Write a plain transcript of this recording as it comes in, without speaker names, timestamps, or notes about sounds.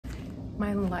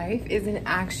My life is an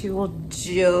actual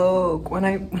joke. When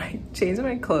I change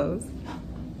my clothes.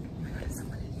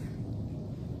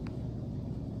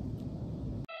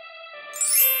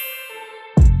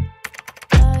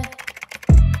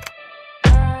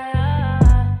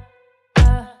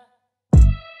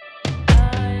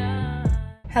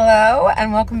 Hello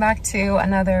and welcome back to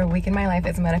another week in my life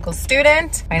as a medical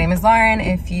student. My name is Lauren,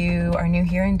 if you are new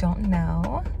here and don't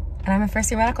know, and I'm a first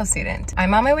year medical student.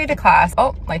 I'm on my way to class.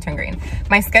 Oh, light turned green.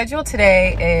 My schedule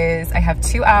today is I have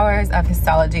 2 hours of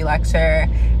histology lecture,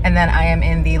 and then I am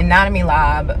in the anatomy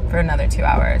lab for another 2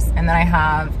 hours. And then I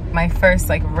have my first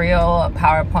real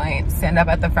PowerPoint stand up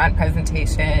at the front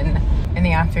presentation in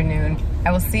the afternoon.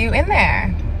 I will see you in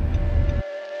there.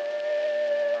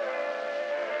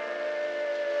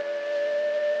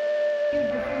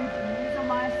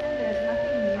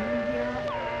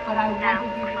 But I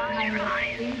wanted you to kind of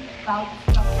think about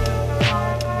structure.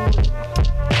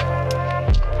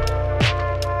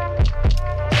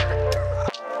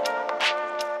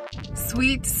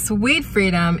 Sweet, sweet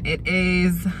freedom. It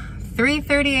is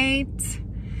 3:38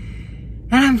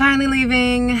 and I'm finally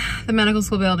leaving the medical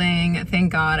school building.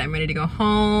 Thank God, I'm ready to go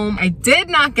home. I did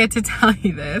not get to tell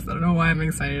you this. I don't know why I'm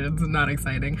excited. It's not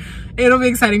exciting. It'll be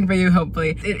exciting for you,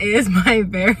 hopefully. It is my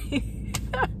very...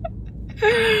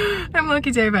 I'm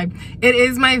low-key terrified. It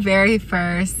is my very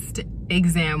first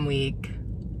exam week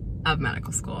of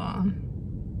medical school.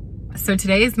 So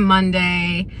today is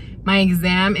Monday. My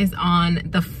exam is on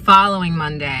the following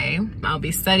Monday. I'll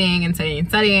be studying and studying and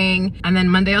studying, and then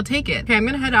Monday I'll take it. Okay, I'm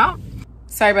gonna head out.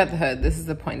 Sorry about the hood. This is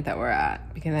the point that we're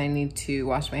at because I need to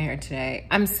wash my hair today.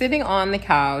 I'm sitting on the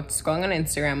couch scrolling on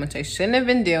Instagram, which I shouldn't have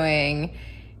been doing,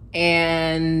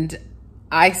 and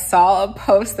I saw a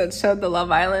post that showed the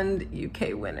Love Island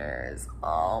UK winners.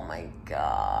 Oh my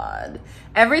God.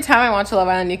 Every time I watch a Love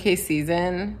Island UK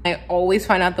season, I always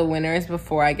find out the winners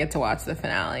before I get to watch the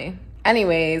finale.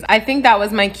 Anyways, I think that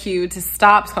was my cue to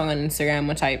stop scrolling on Instagram,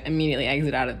 which I immediately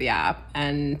exit out of the app,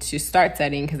 and to start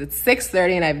studying because it's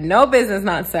 6:30 and I have no business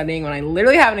not studying when I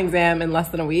literally have an exam in less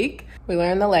than a week. We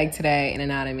learned the leg today in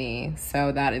anatomy,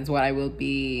 so that is what I will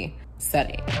be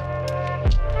studying.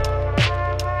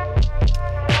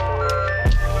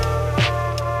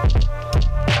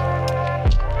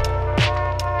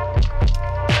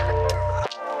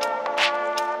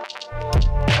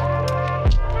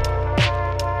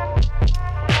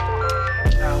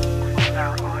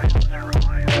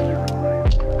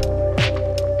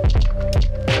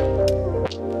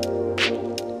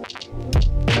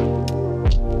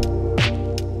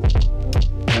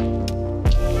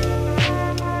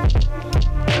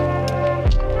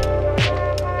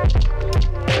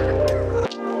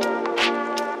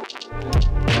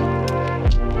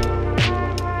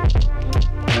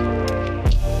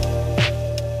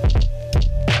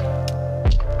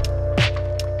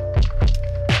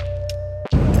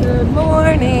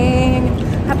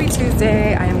 Happy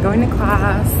Tuesday. I am going to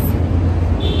class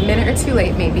a minute or two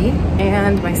late maybe,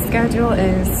 and my schedule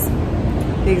is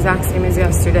the exact same as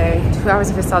yesterday. 2 hours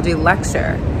of histology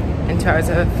lecture and 2 hours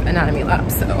of anatomy lab,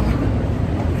 so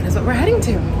that is what we're heading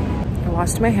to. I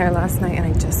washed my hair last night and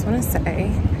I just want to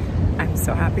say I'm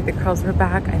so happy the curls were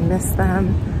back. I missed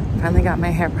them. Finally got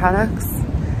my hair products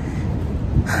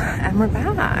and we're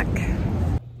back.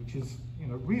 Which is,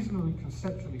 reasonably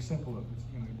conceptually simple. It's,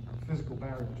 a physical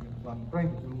barrier between the blood and the brain.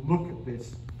 But we'll look at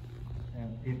this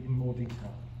in more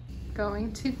detail.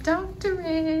 Going to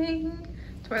doctoring.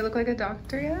 Do I look like a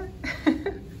doctor yet?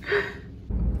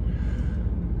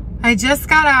 I just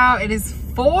got out. It is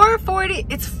 4:40.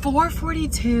 It's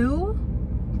 4:42?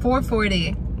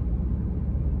 4:40.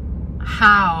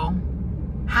 How?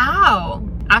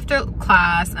 After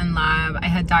class and lab, I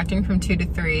had doctoring from 2 to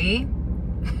 3.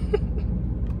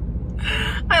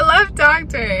 I left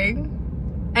doctoring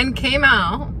and came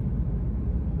out,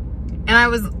 and I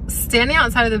was standing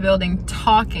outside of the building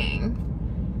talking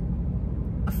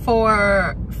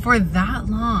for that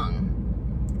long.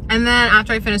 And then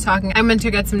after I finished talking, I went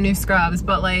to get some new scrubs,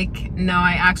 but no,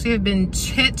 I actually have been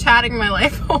chit-chatting my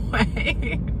life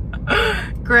away.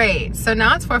 Great. So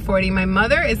now it's 4:40. My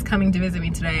mother is coming to visit me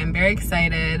today. I'm very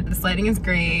excited. This lighting is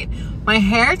great. My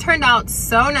hair turned out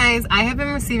so nice. I have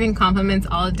been receiving compliments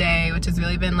all day, which has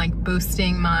really been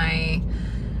boosting my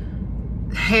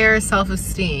hair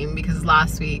self-esteem, because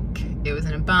last week it was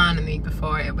in a bun and the week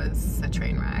before it was a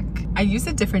train wreck. I used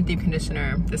a different deep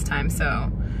conditioner this time,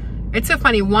 so it's so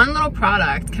funny. One little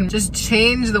product can just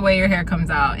change the way your hair comes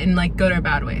out in good or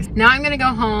bad ways. Now I'm gonna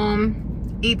go home,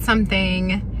 eat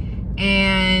something,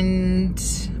 and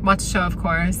watch a show, of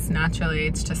course. Naturally,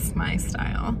 it's just my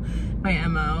style. my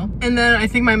MO. And then I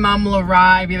think my mom will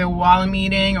arrive either while I'm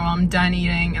eating or while I'm done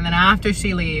eating. And then after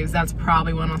she leaves, that's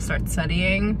probably when I'll start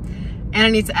studying. And I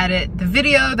need to edit the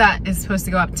video that is supposed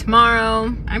to go up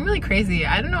tomorrow. I'm really crazy.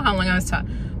 I don't know how long I was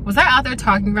talking. Was I out there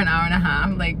talking for an hour and a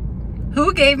half? Like,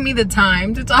 who gave me the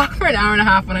time to talk for an hour and a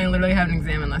half when I literally have an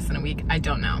exam in less than a week? I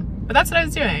don't know. But that's what I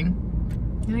was doing.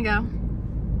 Here we go.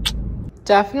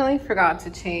 Definitely forgot to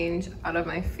change out of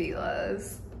my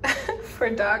Fila's for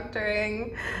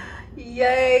doctoring.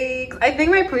 Yikes. I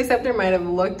think my preceptor might have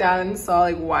looked down and saw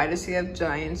like, why does she have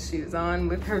giant shoes on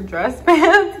with her dress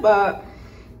pants? But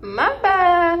my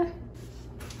bad.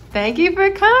 Thank you for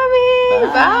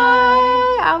coming.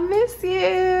 Bye. I'll miss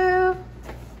you.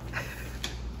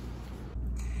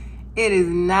 It is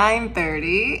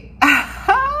 9:30.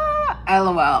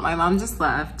 LOL, my mom just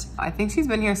left. I think she's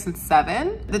been here since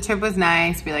 7. The trip was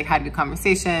nice. We like had good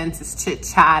conversations, just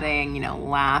chit-chatting, you know,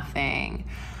 laughing.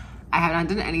 I have not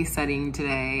done any studying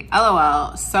today.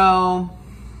 LOL. So I'm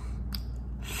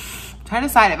trying to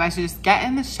decide if I should just get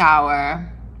in the shower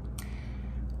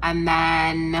and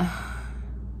then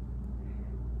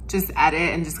just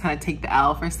edit and just kind of take the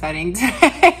L for studying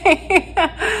today.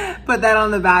 Put that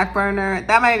on the back burner.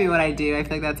 That might be what I do. I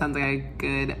feel like that sounds like a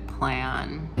good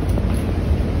plan.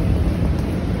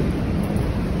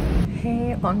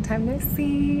 Hey, long time no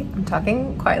see. I'm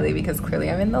talking quietly because clearly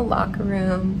I'm in the locker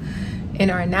room in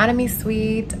our anatomy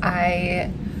suite.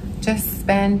 I just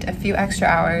spent a few extra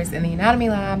hours in the anatomy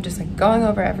lab, just like going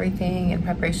over everything in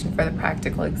preparation for the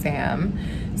practical exam.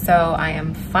 So I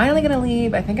am finally gonna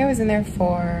leave. I think I was in there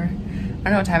for, I don't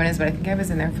know what time it is, but I think I was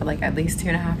in there for like at least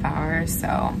 2.5 hours.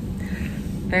 So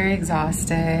very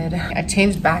exhausted. I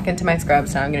changed back into my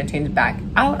scrubs. Now I'm gonna change back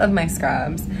out of my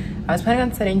scrubs. I was planning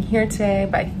on sitting here today,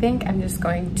 but I think I'm just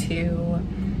going to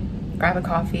grab a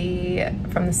coffee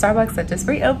from the Starbucks that just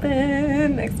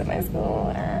reopened next to my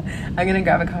school. I'm gonna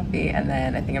grab a coffee and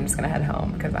then I think I'm just gonna head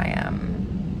home because I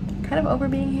am kind of over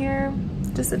being here,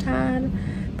 just a tad.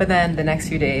 But then the next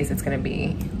few days, it's gonna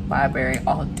be library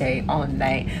all day, all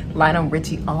night, Lionel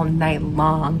Richie all night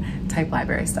long type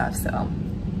library stuff, so.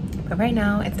 But right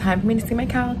now, it's time for me to see my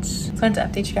couch. Just wanted to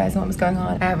update you guys on what was going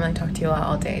on. I haven't really talked to you a lot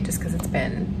all day just because it's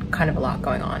been kind of a lot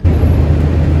going on.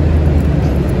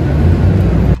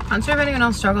 I'm not sure if anyone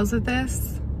else struggles with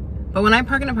this, but when I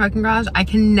park in a parking garage, I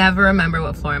can never remember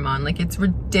what floor I'm on. Like, it's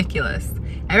ridiculous.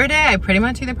 Every day, I pretty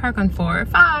much either park on 4 or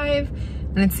 5,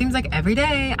 and it seems like every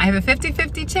day I have a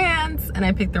 50-50 chance, and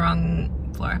I pick the wrong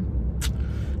floor.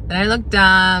 Then I look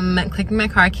dumb, clicking my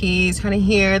car keys, trying to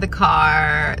hear the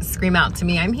car scream out to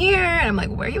me, I'm here, and I'm like,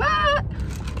 where are you at?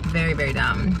 Very, very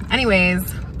dumb.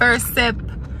 Anyways, first sip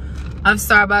of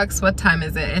Starbucks. What time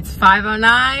is it? It's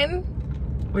 5:09.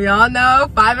 We all know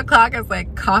 5 o'clock is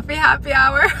like coffee happy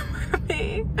hour for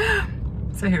me.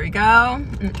 So here we go. I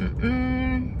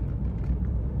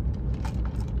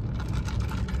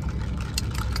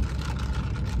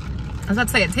was about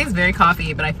to say, it tastes very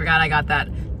coffee, but I forgot I got that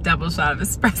double shot of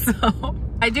espresso.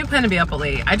 I do plan to be up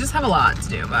late. I just have a lot to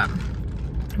do, but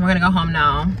we're gonna go home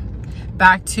now.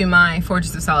 Back to my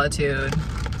Fortress of Solitude,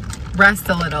 rest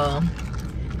a little,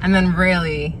 and then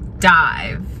really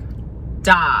dive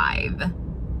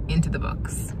into the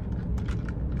books.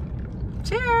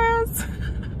 Cheers!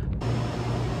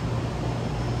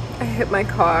 I hit my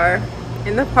car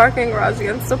in the parking garage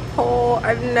against a pole.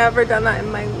 I've never done that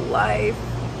in my life.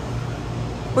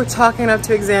 We're talking up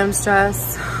to exam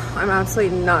stress. I'm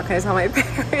absolutely not gonna tell my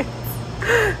parents,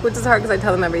 which is hard because I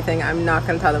tell them everything. I'm not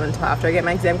gonna tell them until after I get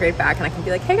my exam grade back and I can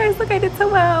be like, hey guys, look, I did so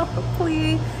well,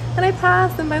 hopefully. And I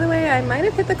passed, and by the way, I might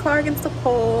have hit the car against a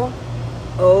pole.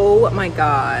 Oh my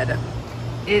God.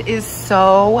 It is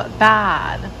so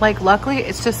bad. Like, luckily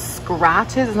it's just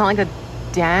scratches, it's not like a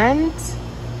dent.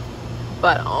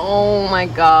 But oh my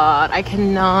God, I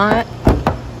cannot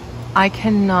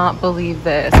believe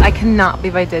this. I cannot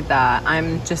believe I did that.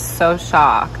 I'm just so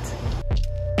shocked.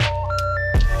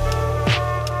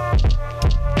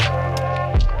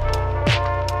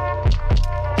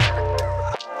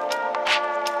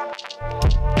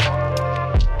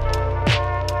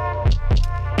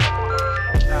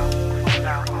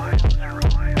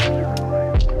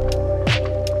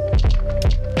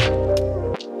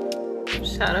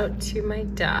 Shout out to my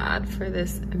dad for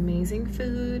this amazing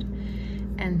food,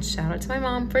 and shout out to my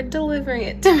mom for delivering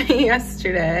it to me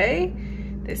yesterday.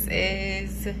 This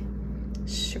is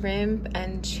shrimp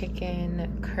and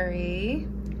chicken curry.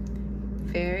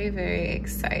 Very, very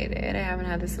excited. I haven't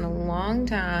had this in a long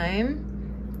time,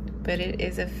 but it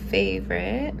is a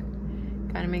favorite.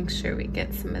 Gotta make sure we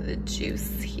get some of the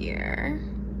juice here.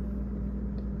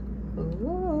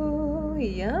 Ooh,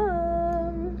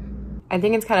 yum. I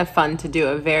think it's kind of fun to do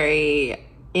a very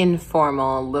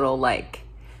informal little like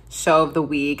show of the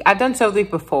week. I've done show of the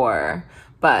week before,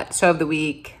 but show of the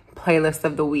week, playlist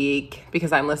of the week,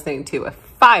 because I'm listening to a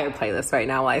fire playlist right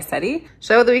now while I study.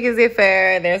 Show of the week is the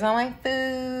affair. There's all my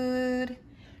food.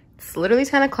 It's literally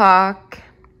 10 o'clock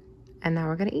and now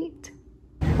we're gonna eat.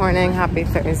 Morning, happy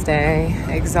Thursday.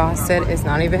 Exhausted is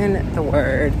not even the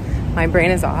word. My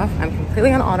brain is off. I'm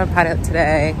completely on autopilot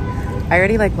today. I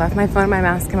already like left my phone, my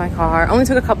mask in my car. Only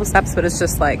took a couple steps, but it's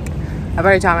just like, I've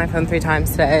already dropped my phone 3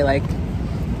 times today, like,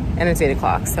 and it's 8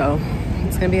 o'clock. So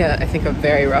it's gonna be, I think, a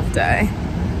very rough day.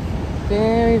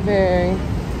 Very, very,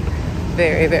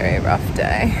 very, very rough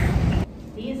day.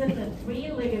 These are the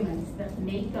 3 ligaments that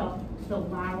make up the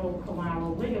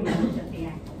lateral-collateral ligaments at the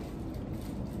ankle.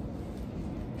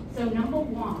 So number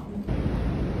 1.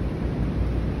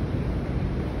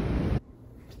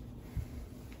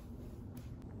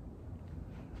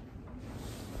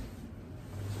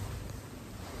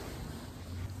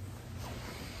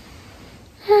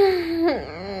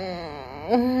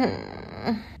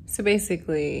 So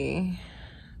basically,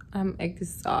 I'm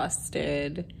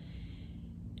exhausted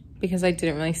because I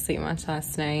didn't really sleep much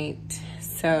last night.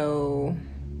 So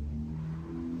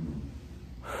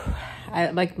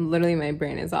I like literally my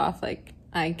brain is off. Like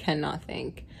I cannot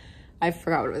think. I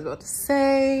forgot what I was about to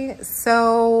say.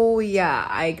 So yeah,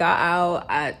 I got out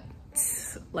at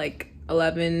like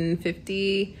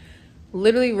 11:50,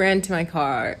 literally ran to my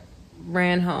car,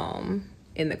 ran home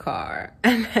in the car,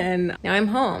 and then now I'm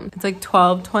home. It's like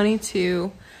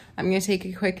 12:22. I'm gonna take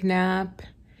a quick nap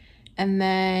and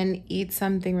then eat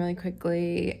something really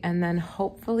quickly and then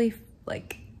hopefully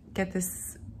like get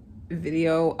this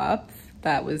video up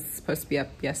that was supposed to be up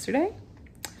yesterday,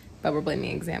 but we're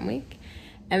blaming exam week.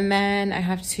 And then I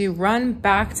have to run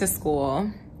back to school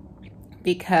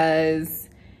because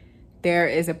there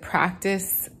is a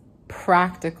practical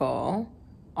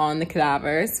on the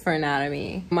cadavers for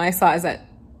anatomy. My slot is at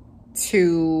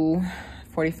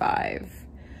 2:45.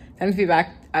 I have to be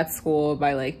back at school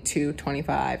by like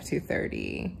 2:25,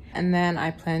 2:30. And then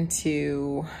I plan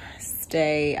to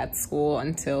stay at school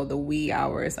until the wee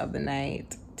hours of the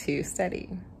night to study.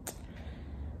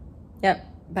 Yep,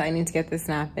 but I need to get this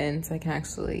nap in so I can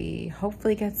actually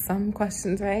hopefully get some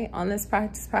questions right on this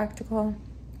practical.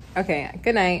 Okay,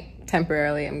 good night.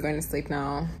 Temporarily, I'm going to sleep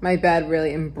now. My bed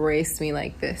really embraced me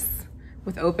like this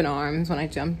with open arms when I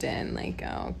jumped in. Like,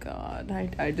 oh God,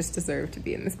 I just deserve to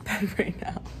be in this bed right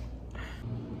now.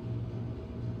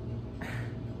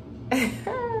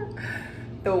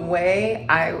 The way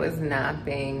I was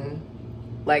napping,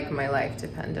 like my life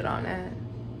depended on it.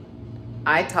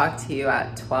 I talked to you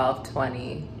at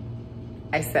 12:20.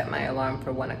 I set my alarm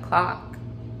for 1 o'clock.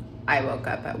 I woke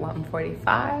up at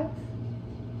 1:45.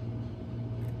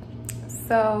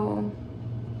 So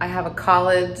I have a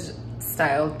college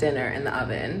style dinner in the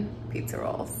oven, pizza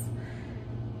rolls.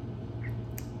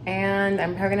 And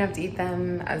I'm probably gonna have to eat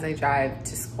them as I drive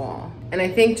to school. And I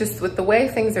think just with the way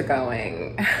things are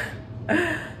going,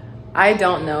 I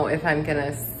don't know if I'm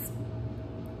gonna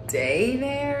stay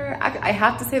there. I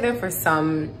have to stay there for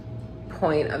some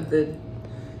point of the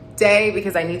day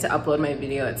because I need to upload my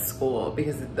video at school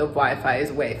because the Wi-Fi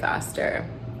is way faster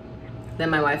than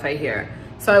my Wi-Fi here.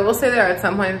 So I will stay there at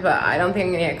some point, but I don't think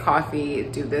I'm gonna get coffee,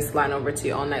 do this line over to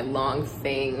you all night long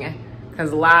thing.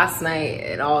 Because last night,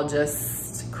 it all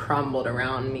just crumbled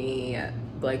around me,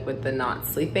 like with the not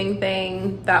sleeping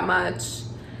thing that much.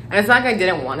 And it's not like I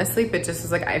didn't want to sleep, it just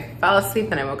was like I fell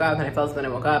asleep and I woke up and I fell asleep and I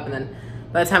woke up. And then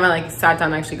by the time I like sat down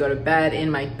to actually go to bed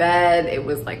in my bed, it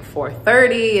was like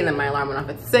 4:30 and then my alarm went off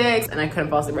at 6 and I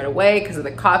couldn't fall asleep right away because of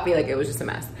the coffee. Like it was just a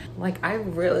mess. Like I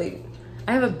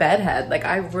have a bedhead. Like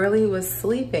I really was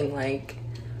sleeping. Like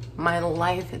my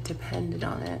life, it depended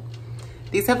on it.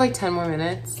 These have like 10 more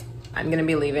minutes. I'm gonna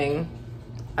be leaving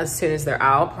as soon as they're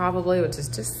out probably, which is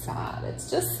just sad.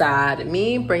 It's just sad.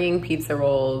 Me bringing pizza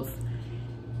rolls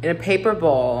in a paper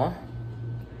bowl,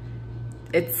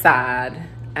 it's sad.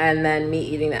 And then me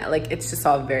eating that, like it's just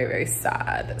all very, very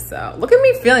sad. So look at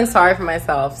me feeling sorry for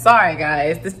myself. Sorry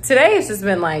guys, today has just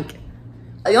been like,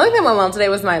 the only thing that went well today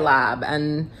was my lab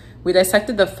and we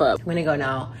dissected the foot. I'm gonna go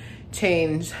now,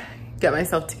 change, get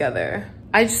myself together.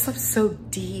 I just slept so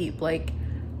deep. Like,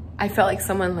 I felt like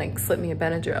someone like slipped me a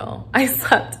Benadryl.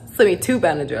 Slipped me 2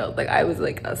 Benadryls. Like I was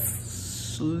like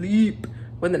asleep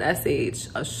with an SH,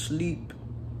 asleep.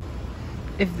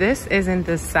 If this isn't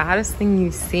the saddest thing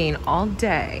you've seen all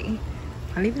day,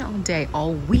 not even all day,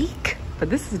 all week,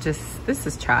 but this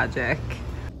is tragic.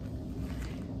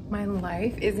 My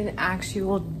life is an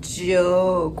actual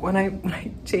joke. When I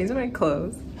change my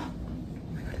clothes. Oh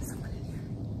my God, is someone in here?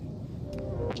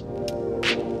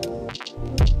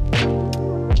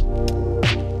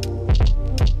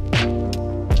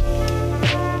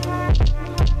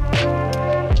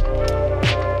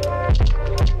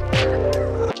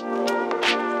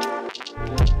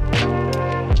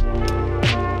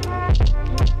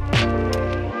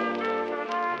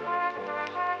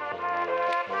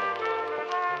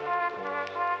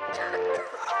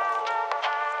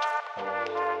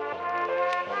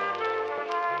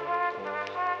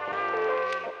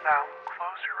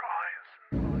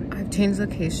 I've changed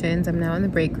locations. I'm now in the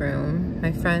break room.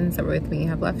 My friends that were with me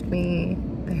have left me.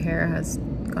 The hair has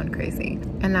gone crazy.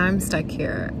 And now I'm stuck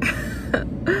here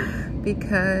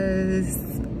because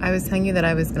I was telling you that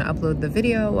I was gonna upload the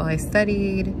video while I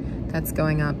studied. That's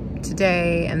going up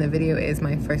today, and the video is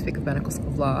my first week of medical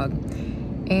school vlog.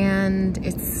 And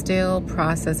it's still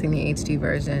processing the HD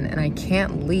version, and I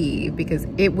can't leave because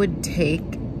it would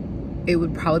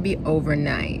probably be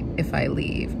overnight if I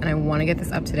leave. And I wanna get this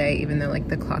up today, even though like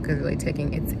the clock is really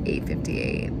ticking. It's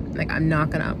 8:58. Like I'm not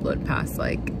gonna upload past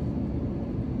like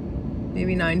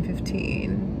maybe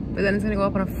 9:15. But then it's gonna go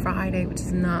up on a Friday, which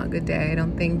is not a good day, I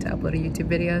don't think, to upload a YouTube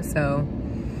video, so.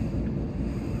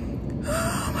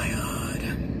 Oh my God.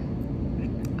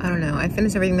 I don't know, I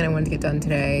finished everything that I wanted to get done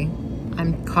today.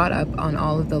 I'm caught up on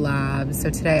all of the labs. So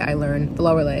today I learned the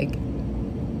lower leg,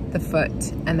 the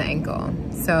foot, and the ankle.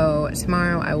 So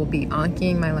tomorrow I will be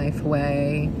Ankiing my life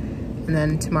away. And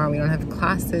then tomorrow we don't have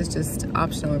classes, just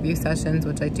optional review sessions,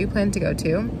 which I do plan to go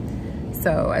to.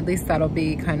 So at least that'll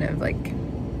be kind of like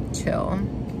chill,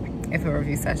 if a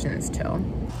review session is chill.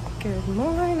 Good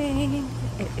morning.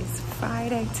 It is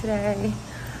Friday today.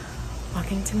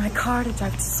 Walking to my car to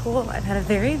drive to school. I've had a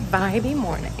very vibey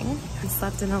morning. I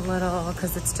slept in a little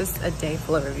because it's just a day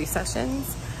full of review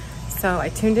sessions. So I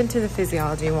tuned into the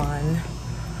physiology one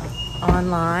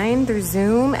online through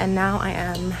Zoom, and now I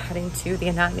am heading to the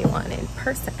anatomy one in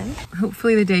person.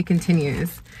 Hopefully the day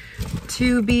continues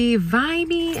to be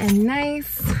vibey and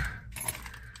nice.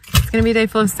 It's gonna be a day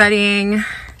full of studying.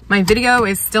 My video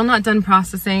is still not done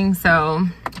processing, so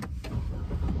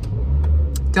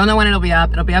don't know when it'll be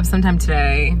up. It'll be up sometime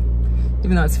today,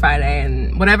 even though it's Friday,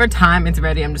 and whatever time it's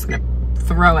ready, I'm just gonna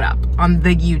throw it up on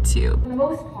the YouTube. For the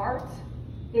most part,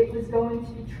 it was going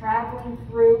to be traveling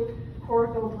through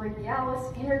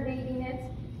brachialis, innervating it,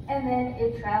 and then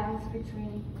it travels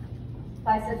between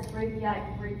biceps brachii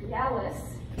and brachialis.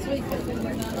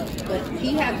 But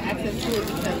he has access to it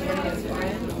because we're his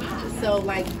friends. So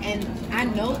like, and I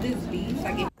know this beach,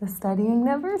 like if the studying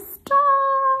never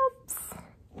stops.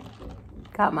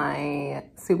 Got my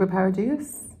superpower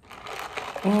juice,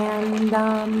 and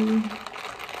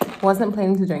wasn't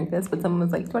planning to drink this, but someone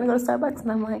was like, do you want to go to Starbucks?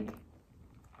 And I'm like,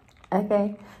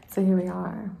 okay. So here we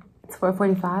are. It's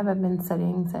 4:45. I've been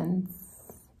studying since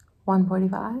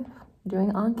 1:45,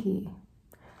 doing Anki.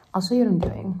 I'll show you what I'm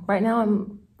doing. Right now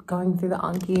I'm going through the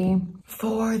Anki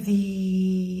for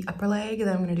the upper leg,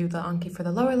 then I'm gonna do the Anki for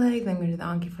the lower leg, then I'm gonna do the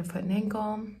Anki for foot and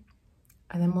ankle,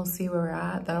 and then we'll see where we're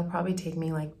at. That'll probably take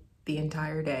me like the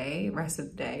entire day, rest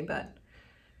of the day, but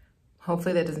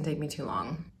hopefully that doesn't take me too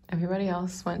long. Everybody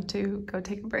else went to go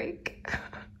take a break.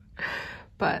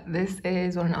 But this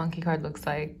is what an Anki card looks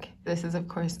like. This is of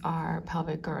course our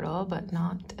pelvic girdle, but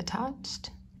not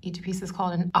attached. Each piece is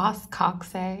called an os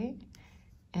coxe.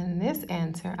 And this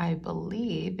answer, I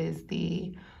believe, is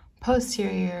the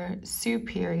posterior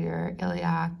superior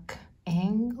iliac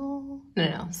angle?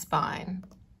 No, spine.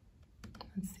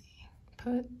 Let's see,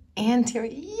 put anterior,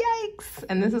 yikes!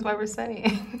 And this is why we're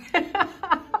studying.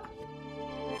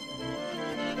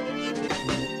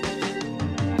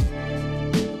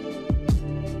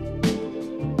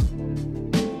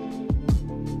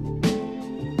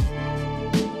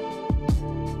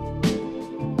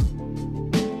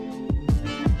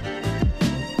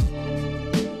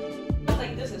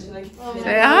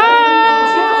 Say hi!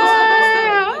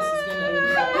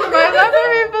 My lovely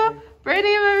people,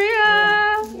 Brittany and Maria.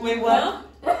 Wait, what?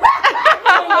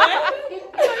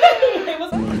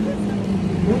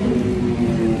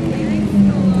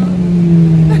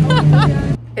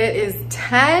 It is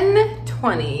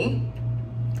 10:20.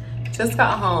 Just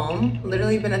got home.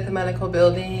 Literally been at the medical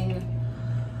building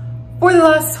for the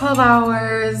last 12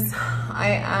 hours.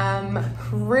 I am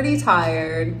pretty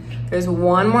tired. There's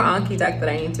one more Anki deck that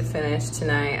I need to finish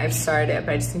tonight. I've started it,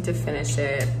 but I just need to finish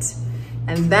it.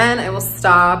 And then I will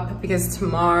stop because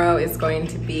tomorrow is going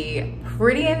to be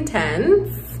pretty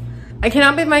intense. I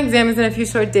cannot believe my exam is in a few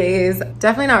short days.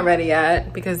 Definitely not ready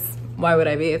yet because why would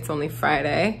I be? It's only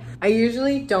Friday. I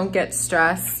usually don't get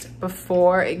stressed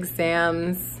before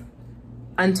exams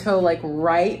until like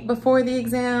right before the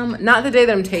exam. Not the day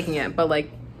that I'm taking it, but like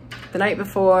the night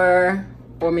before,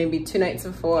 or maybe 2 nights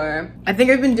before. I think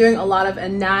I've been doing a lot of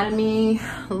anatomy,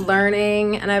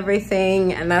 learning and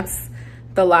everything, and that's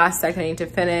the last deck I need to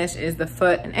finish is the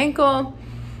foot and ankle.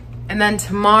 And then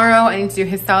tomorrow I need to do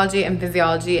histology and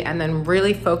physiology and then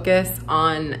really focus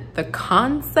on the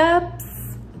concepts,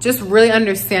 just really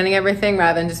understanding everything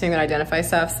rather than just being able to identify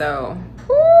stuff. So,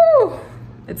 whew,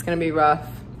 it's gonna be rough.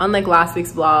 unlike last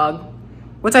week's vlog,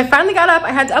 which I finally got up.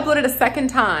 I had to upload it a second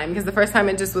time because the first time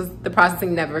it just was, the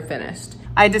processing never finished.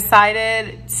 I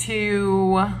decided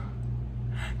to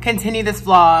continue this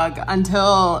vlog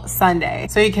until Sunday,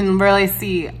 so you can really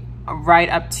see right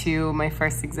up to my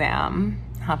first exam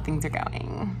how things are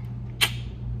going.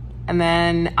 And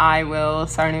then I will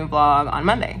start a new vlog on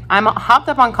Monday. I'm hopped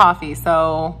up on coffee,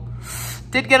 so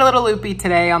did get a little loopy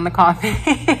today on the coffee.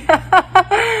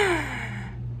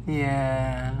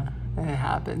 Yeah, it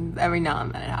happens. Every now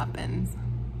and then it happens.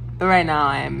 But right now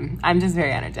I'm just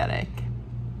very energetic.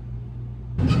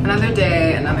 Another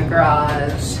day, another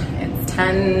garage. It's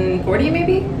 10:40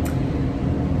 maybe?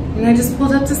 And I just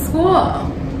pulled up to school.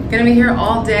 Gonna be here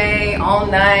all day, all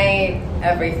night,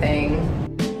 everything.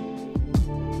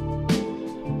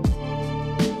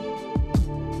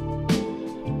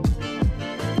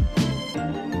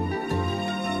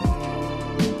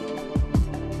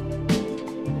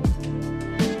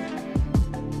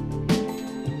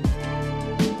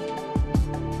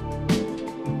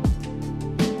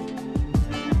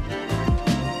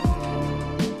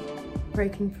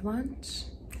 Breaking for lunch,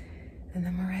 and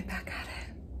then we're right back at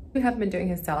it. We have been doing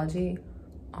histology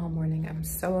all morning. I'm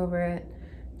so over it.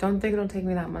 Don't think it'll take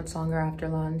me that much longer after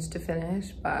lunch to finish,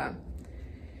 but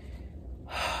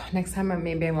next time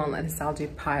maybe I won't let histology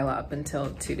pile up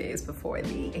until 2 days before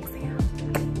the exam.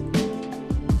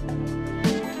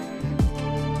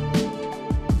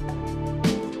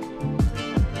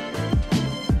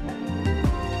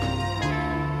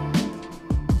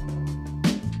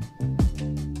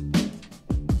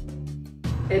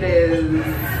 It is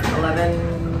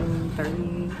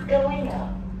 11:30 Going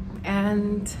up.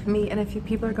 and me and a few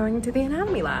people are going to the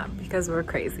anatomy lab because we're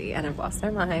crazy and have lost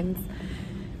our minds.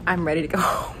 I'm ready to go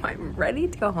home. I'm ready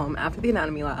to go home after the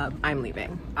anatomy lab. I'm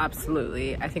leaving,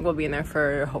 absolutely. I think we'll be in there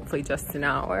for hopefully just an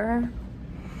hour.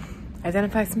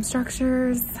 Identify some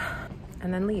structures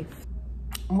and then leave.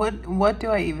 What do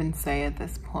I even say at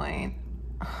this point?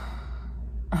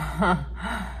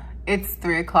 It's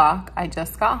 3 o'clock. I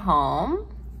just got home.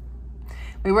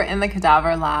 We were in the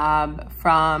cadaver lab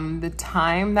from the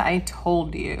time that I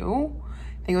told you.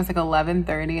 I think it was like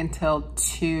 11:30 until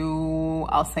 2,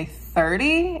 I'll say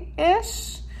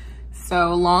 30-ish.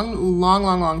 So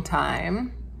long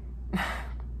time.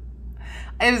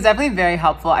 It was definitely very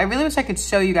helpful. I really wish I could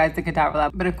show you guys the cadaver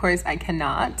lab, but of course I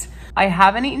cannot. I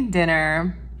haven't eaten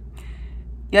dinner.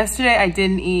 Yesterday I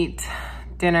didn't eat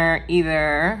dinner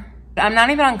either. I'm not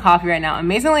even on coffee right now.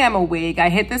 Amazingly, I'm awake. I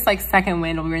hit this like second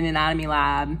wind when we were in the anatomy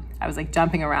lab. I was like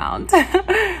jumping around.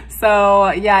 So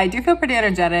yeah, I do feel pretty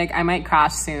energetic. I might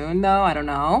crash soon though, I don't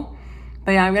know.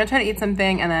 But yeah, I'm gonna try to eat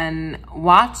something and then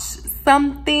watch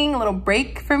something, a little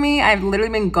break for me. I've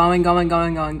literally been going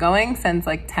since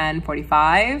like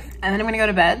 10:45. And then I'm gonna go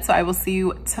to bed. So I will see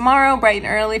you tomorrow bright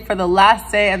and early for the last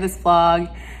day of this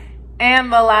vlog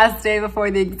and the last day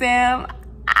before the exam.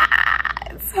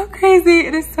 So crazy.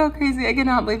 It is so crazy. I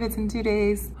cannot believe it's in 2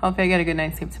 days. Hopefully I get a good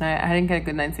night's sleep tonight. I didn't get a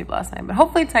good night's sleep last night, but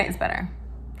hopefully tonight is better.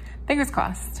 Fingers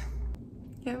crossed.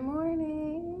 Good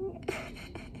morning.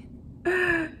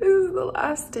 This is the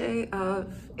last day of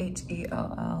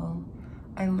HELL.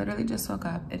 I literally just woke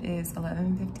up. It is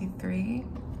 11:53.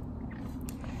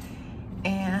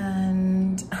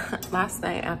 And last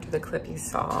night after the clip you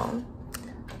saw,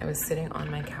 I was sitting on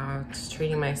my couch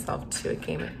treating myself to a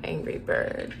game of Angry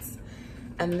Birds.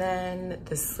 And then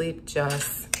the sleep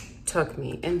just took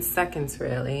me in seconds,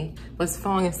 really. Was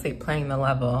falling asleep playing the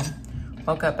level.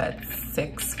 Woke up at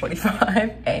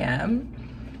 6:45 a.m.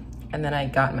 And then I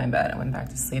got in my bed and went back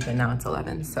to sleep, and now it's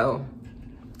 11. So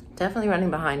definitely running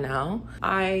behind now.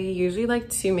 I usually like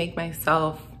to make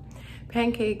myself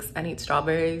pancakes and eat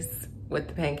strawberries with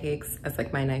the pancakes as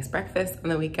like my nice breakfast on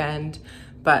the weekend.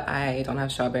 But I don't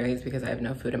have strawberries because I have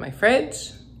no food in my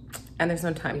fridge. And there's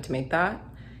no time to make that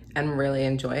and really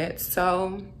enjoy it.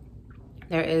 So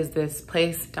there is this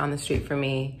place down the street from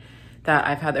me that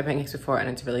I've had their pancakes before and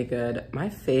it's really good. My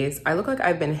face, I look like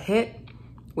I've been hit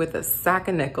with a sack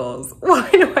of nickels. Why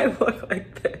do I look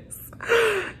like this?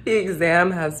 The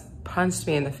exam has punched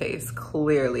me in the face,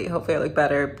 clearly. Hopefully I look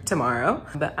better tomorrow.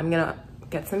 But I'm gonna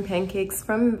get some pancakes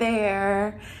from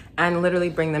there and literally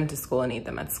bring them to school and eat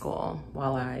them at school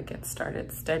while I get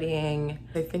started studying.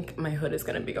 I think my hood is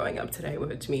gonna be going up today,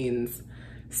 which means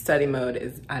study mode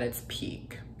is at its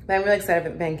peak. But I'm really excited for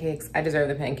the pancakes. I deserve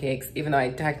the pancakes, even though I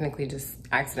technically just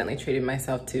accidentally treated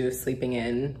myself to sleeping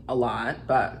in a lot,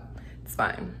 but it's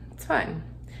fine, it's fine.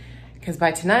 Because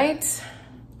by tonight,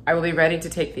 I will be ready to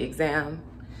take the exam.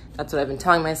 That's what I've been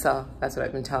telling myself. That's what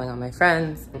I've been telling all my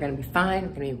friends. We're gonna be fine,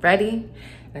 we're gonna be ready,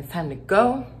 and it's time to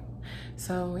go.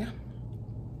 So yeah,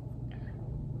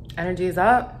 Energy is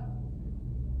up.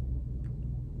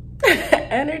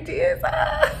 Energy is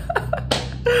up.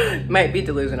 Might be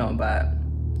delusional, but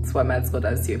it's what med school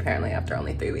does to you apparently after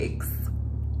only 3 weeks.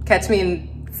 Catch me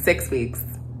in 6 weeks.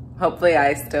 Hopefully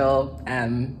I still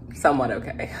am somewhat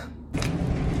okay.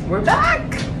 We're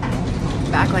back.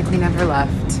 Back like we never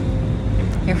left.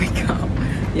 Here we go.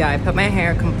 Yeah, I put my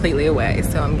hair completely away,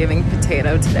 so I'm giving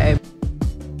potato today.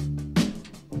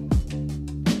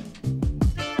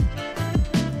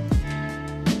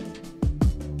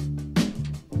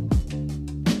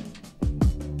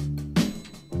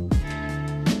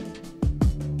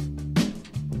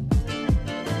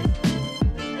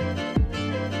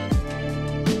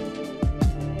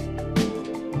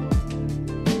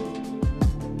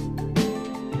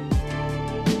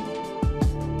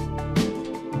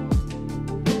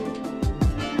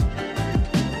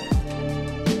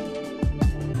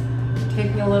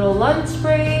 Taking a little lunch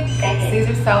break.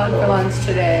 Caesar salad for lunch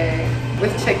today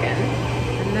with chicken.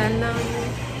 And then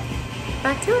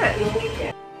back to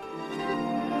it.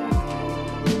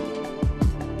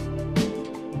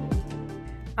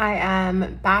 I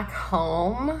am back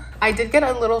home. I did get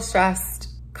a little stressed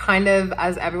kind of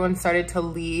as everyone started to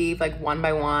leave, like 1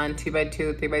 by 1, 2 by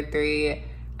 2, 3 by 3. And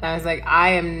I was like, I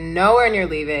am nowhere near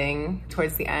leaving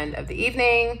towards the end of the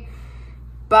evening.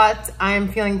 But I'm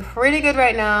feeling pretty good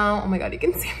right now. Oh my God, you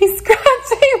can see me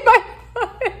scratching my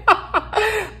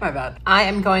foot. My bad. I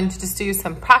am going to just do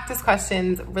some practice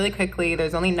questions really quickly.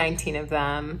 There's only 19 of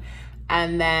them.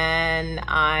 And then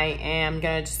I am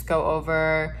gonna just go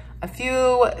over a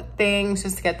few things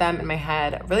just to get them in my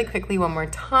head really quickly one more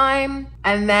time.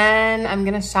 And then I'm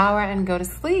gonna shower and go to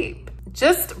sleep.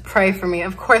 Just pray for me.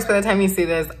 Of course, by the time you see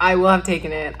this, I will have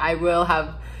taken it. I will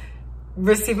have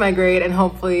receive my grade and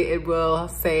hopefully it will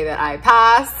say that I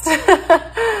passed.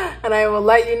 And I will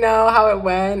let you know how it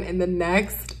went in the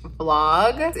next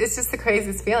vlog. It's just the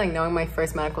craziest feeling knowing my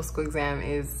first medical school exam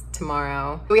is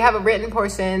tomorrow. We have a written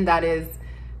portion that is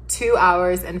 2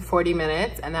 hours and 40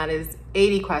 minutes and that is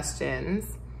 80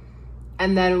 questions.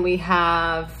 And then we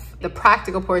have the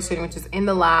practical portion, which is in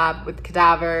the lab with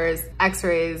cadavers,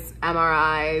 x-rays,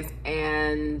 MRIs,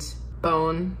 and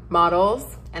bone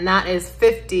models. And that is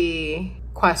 50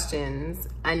 questions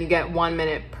and you get 1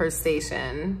 minute per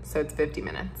station. So it's 50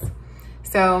 minutes.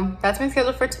 So that's my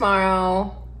schedule for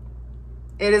tomorrow.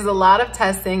 It is a lot of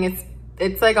testing.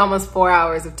 It's like almost 4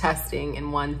 hours of testing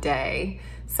in one day.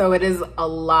 So it is a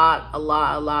lot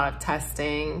of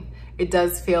testing. It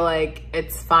does feel like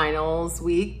it's finals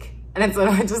week and it's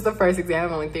literally just the first exam.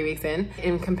 I'm only 3 weeks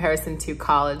in comparison to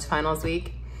college finals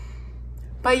week.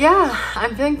 But yeah,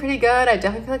 I'm feeling pretty good. I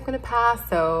definitely feel like I'm gonna pass,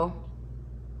 so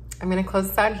I'm gonna close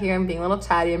this out here. I'm being a little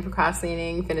chatty and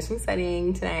procrastinating, finishing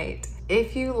studying tonight.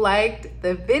 If you liked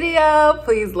the video,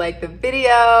 please like the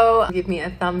video. Give me a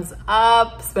thumbs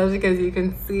up, especially because you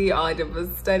can see all I did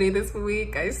was study this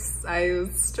week. I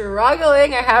was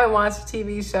struggling. I haven't watched a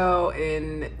TV show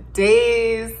in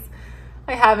days.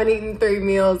 I haven't eaten 3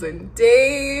 meals in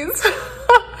days.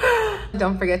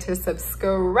 Don't forget to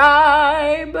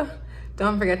subscribe.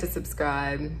 Don't forget to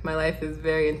subscribe. My life is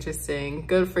very interesting.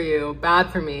 Good for you, bad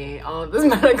for me, all of this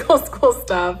medical school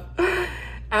stuff.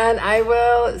 And I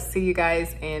will see you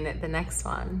guys in the next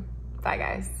one. Bye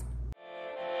guys.